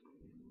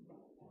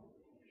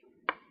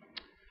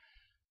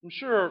I'm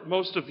sure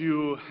most of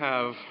you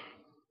have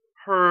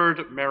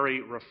heard Mary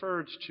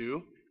referred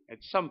to at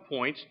some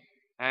point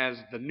as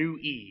the new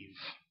Eve.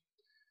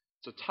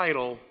 It's a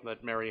title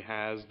that Mary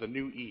has, the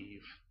new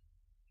Eve.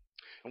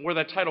 And where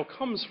that title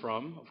comes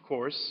from, of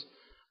course,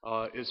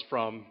 is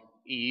from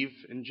Eve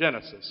in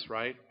Genesis,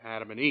 right?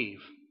 Adam and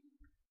Eve.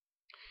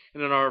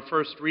 And in our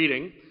first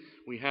reading,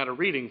 we had a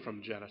reading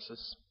from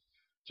Genesis.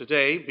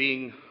 Today,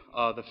 being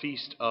the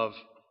feast of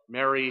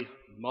Mary,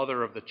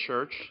 Mother of the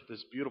Church,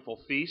 this beautiful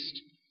feast,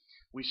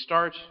 we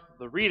start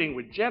the reading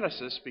with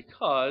Genesis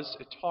because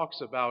it talks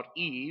about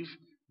Eve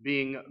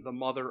being the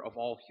mother of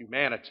all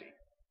humanity,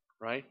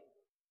 right?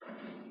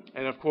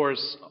 And of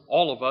course,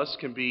 all of us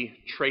can be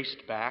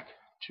traced back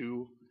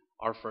to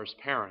our first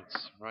parents,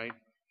 right?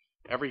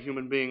 Every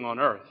human being on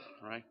earth,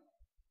 right?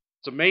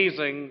 It's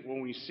amazing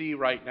when we see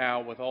right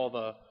now with all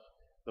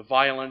the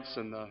violence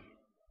and the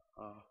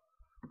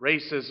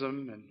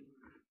racism and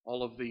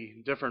all of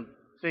the different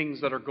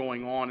things that are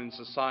going on in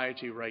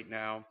society right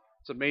now.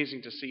 It's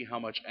amazing to see how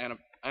much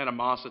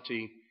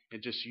animosity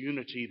and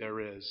disunity there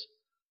is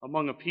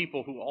among a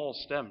people who all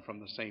stem from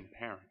the same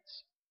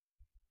parents.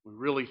 We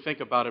really think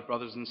about it,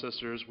 brothers and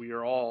sisters, we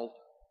are all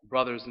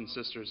brothers and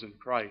sisters in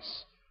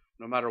Christ.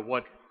 No matter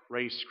what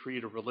race,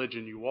 creed, or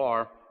religion you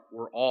are,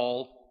 we're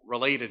all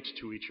related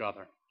to each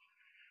other.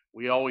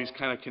 We always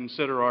kind of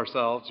consider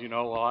ourselves,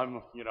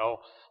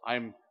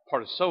 I'm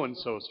part of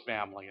so-and-so's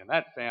family, and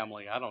that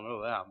family, I don't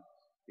know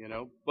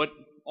them, But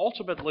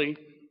ultimately,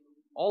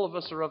 all of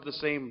us are of the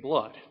same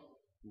blood.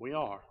 We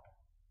are.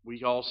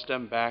 We all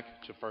stem back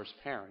to first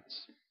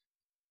parents.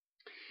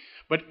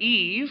 But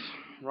Eve,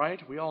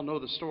 right? We all know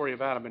the story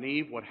of Adam and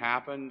Eve, what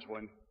happened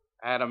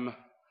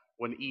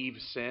when Eve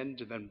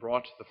sinned and then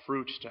brought the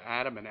fruit to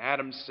Adam, and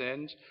Adam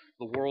sinned,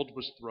 the world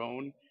was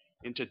thrown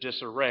into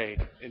disarray,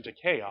 into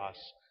chaos.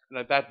 And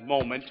at that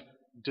moment,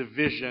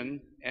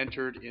 division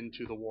entered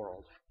into the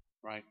world,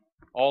 right?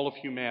 All of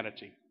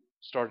humanity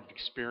started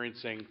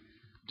experiencing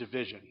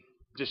division,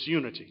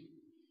 disunity,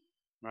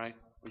 right?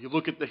 When you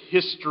look at the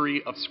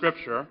history of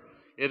Scripture,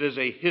 it is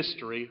a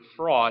history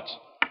fraught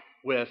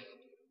with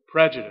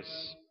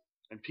prejudice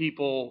and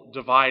people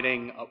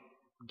dividing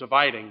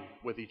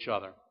with each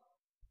other.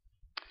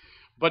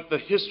 But the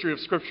history of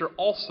Scripture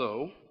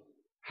also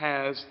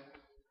has,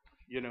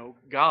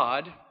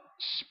 God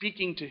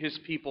speaking to his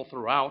people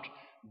throughout,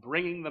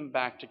 bringing them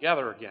back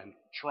together again,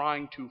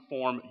 trying to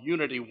form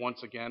unity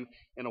once again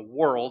in a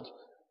world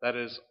that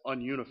is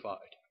ununified.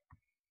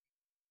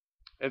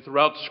 And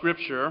throughout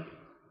Scripture,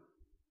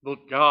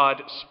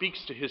 God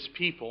speaks to his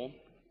people,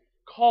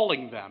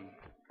 calling them,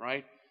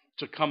 right,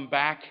 to come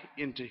back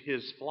into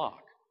his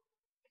flock.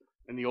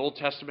 In the Old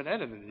Testament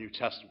and in the New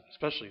Testament,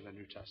 especially in the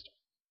New Testament.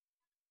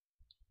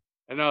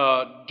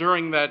 And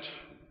during that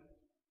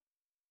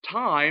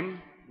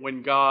time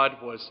when God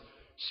was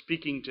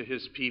speaking to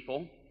his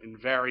people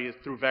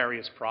through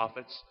various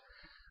prophets,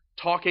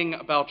 talking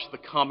about the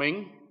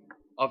coming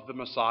of the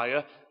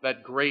Messiah,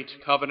 that great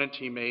covenant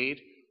he made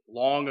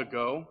long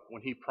ago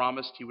when he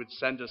promised he would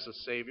send us a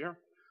Savior,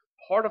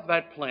 part of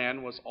that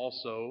plan was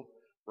also,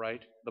 right,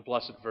 the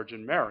Blessed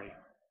Virgin Mary,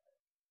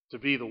 to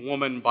be the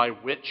woman by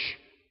which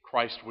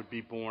Christ would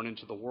be born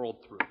into the world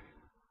through.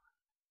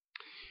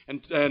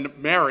 And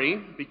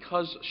Mary,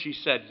 because she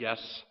said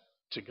yes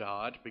to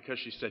God, because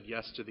she said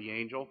yes to the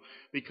angel,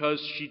 because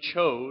she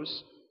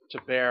chose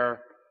to bear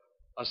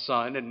a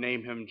son and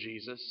name him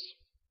Jesus,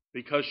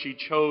 because she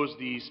chose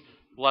these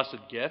blessed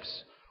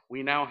gifts,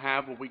 we now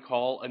have what we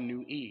call a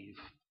new Eve.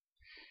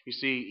 You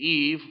see,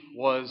 Eve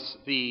was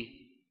the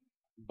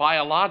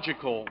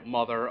biological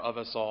mother of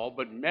us all,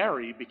 but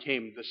Mary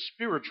became the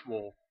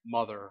spiritual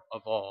mother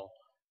of all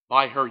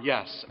by her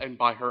yes and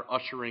by her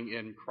ushering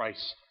in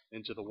Christ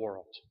into the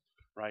world,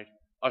 right?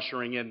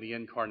 Ushering in the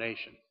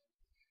incarnation.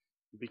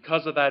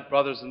 Because of that,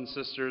 brothers and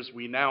sisters,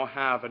 we now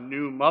have a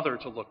new mother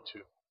to look to,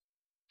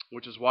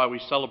 which is why we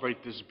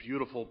celebrate this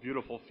beautiful,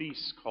 beautiful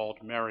feast called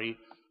Mary,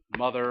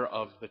 Mother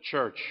of the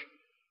Church,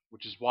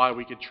 which is why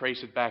we could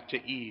trace it back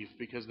to Eve,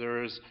 because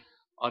there is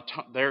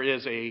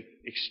a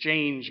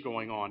exchange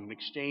going on, an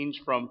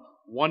exchange from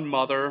one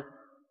mother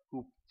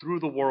who threw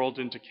the world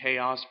into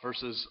chaos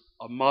versus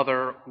a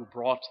mother who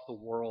brought the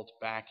world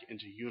back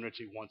into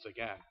unity once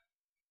again.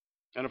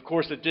 And of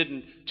course, it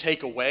didn't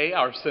take away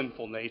our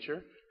sinful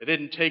nature. It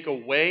didn't take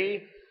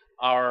away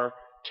our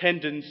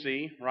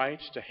tendency, right,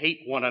 to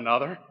hate one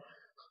another.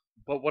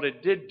 But what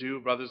it did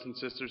do, brothers and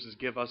sisters, is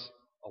give us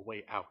a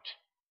way out.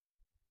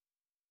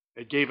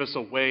 It gave us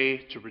a way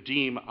to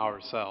redeem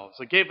ourselves.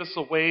 It gave us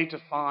a way to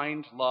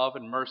find love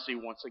and mercy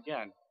once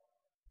again,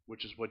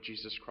 which is what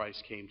Jesus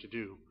Christ came to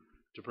do,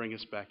 to bring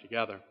us back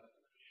together.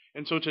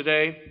 And so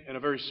today, in a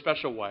very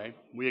special way,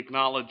 we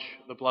acknowledge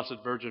the Blessed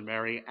Virgin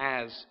Mary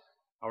as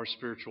our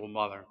spiritual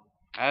mother,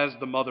 as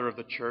the mother of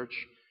the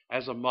church,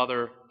 as a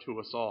mother to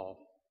us all,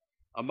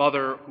 a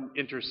mother who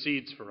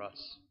intercedes for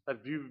us.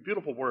 That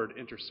beautiful word,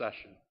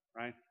 intercession,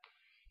 right?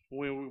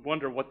 We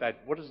wonder what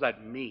does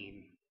that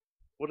mean?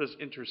 What does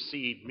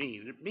intercede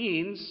mean? It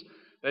means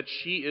that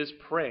she is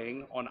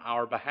praying on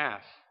our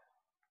behalf.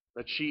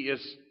 that she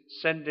is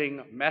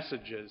sending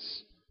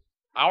messages,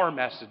 our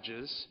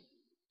messages,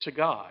 to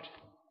God,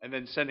 and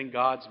then sending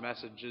God's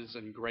messages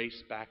and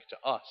grace back to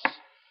us.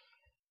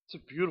 It's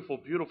a beautiful,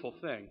 beautiful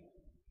thing.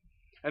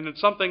 And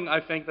it's something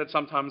I think that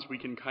sometimes we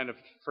can kind of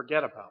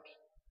forget about.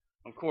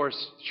 Of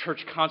course, the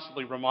church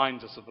constantly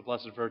reminds us of the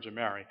Blessed Virgin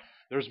Mary.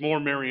 There's more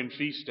Marian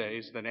feast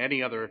days than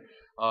any other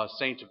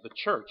saint of the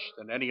church,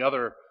 than any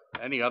other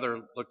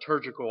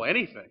liturgical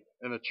anything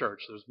in the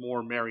church. There's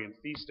more Marian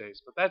feast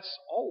days. But that's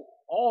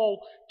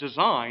all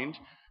designed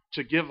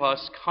to give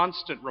us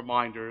constant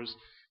reminders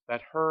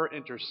that her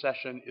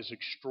intercession is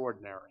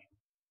extraordinary.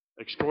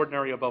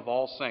 Extraordinary above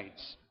all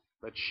saints.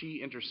 That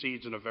she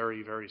intercedes in a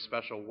very, very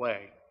special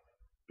way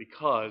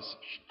because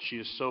she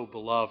is so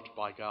beloved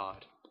by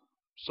God.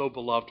 So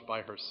beloved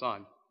by her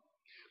Son.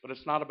 But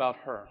it's not about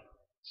her.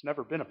 It's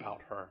never been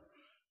about her.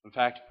 In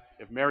fact,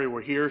 if Mary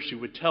were here, she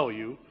would tell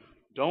you,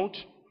 don't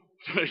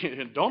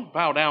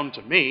bow down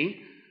to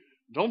me.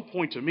 Don't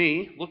point to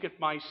me. Look at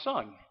my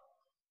Son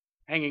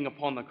hanging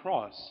upon the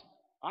cross.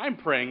 I'm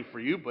praying for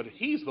you, but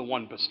he's the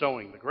one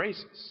bestowing the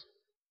graces.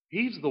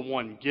 He's the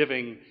one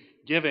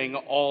giving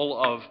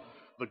all of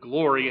the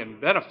glory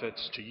and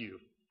benefits to you.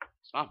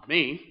 It's not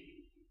me.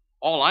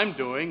 All I'm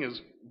doing is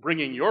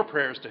bringing your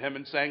prayers to him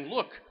and saying,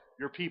 look,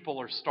 your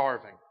people are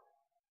starving.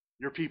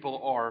 Your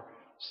people are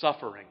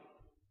suffering.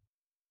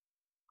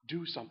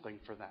 Do something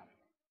for them.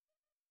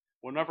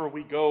 Whenever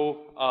we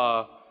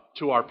go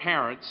to our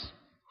parents,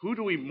 who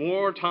do we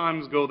more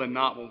times go than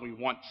not when we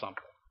want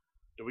something?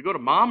 Do we go to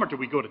mom or do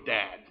we go to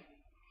dad?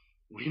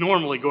 We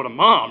normally go to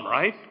mom,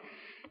 right?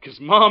 Because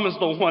mom is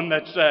the one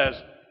that says,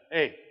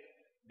 hey,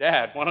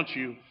 dad, why don't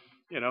you,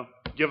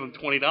 give him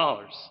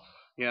 $20,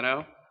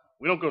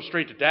 We don't go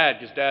straight to dad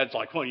because dad's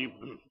like, well, you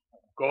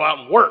go out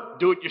and work,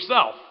 do it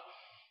yourself,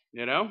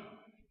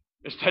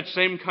 It's that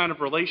same kind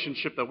of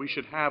relationship that we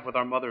should have with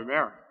our Mother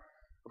Mary.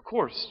 Of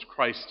course,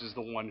 Christ is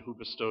the one who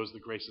bestows the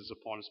graces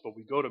upon us, but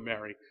we go to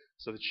Mary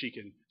so that she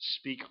can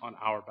speak on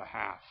our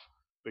behalf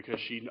because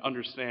she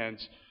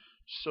understands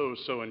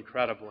so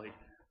incredibly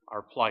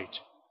our plight.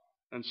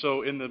 And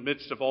so in the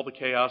midst of all the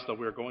chaos that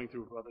we're going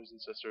through, brothers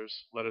and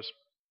sisters, let us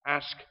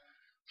ask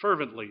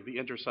fervently the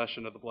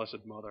intercession of the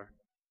Blessed Mother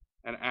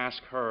and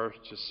ask her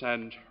to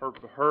send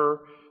her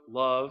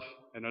love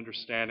and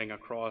understanding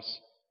across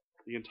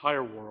the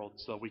entire world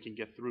so that we can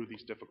get through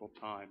these difficult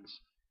times.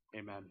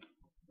 Amen.